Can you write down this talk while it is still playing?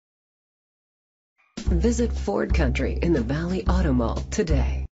Visit Ford Country in the Valley Auto Mall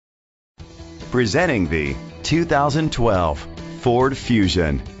today. Presenting the 2012 Ford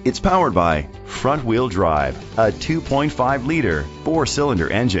Fusion. It's powered by front-wheel drive, a 2.5-liter 4-cylinder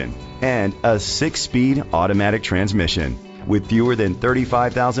engine, and a 6-speed automatic transmission. With fewer than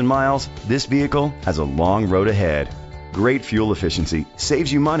 35,000 miles, this vehicle has a long road ahead. Great fuel efficiency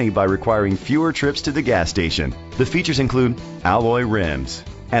saves you money by requiring fewer trips to the gas station. The features include alloy rims,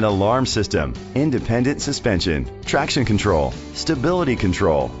 an alarm system, independent suspension, traction control, stability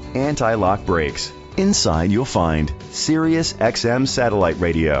control, anti-lock brakes. Inside you'll find Sirius XM satellite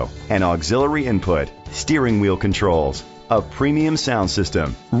radio, an auxiliary input, steering wheel controls, a premium sound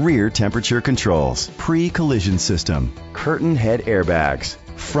system, rear temperature controls, pre-collision system, curtain head airbags,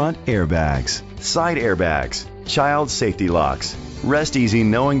 front airbags, side airbags, child safety locks. Rest easy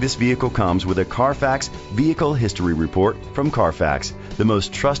knowing this vehicle comes with a Carfax Vehicle History Report from Carfax, the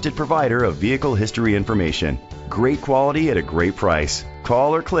most trusted provider of vehicle history information. Great quality at a great price.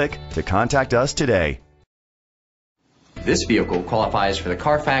 Call or click to contact us today. This vehicle qualifies for the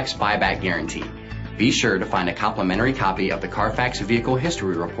Carfax buyback guarantee. Be sure to find a complimentary copy of the Carfax Vehicle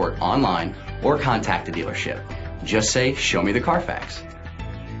History Report online or contact the dealership. Just say, "Show me the Carfax."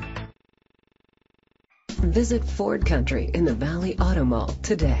 Visit Ford Country in the Valley Auto Mall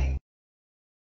today.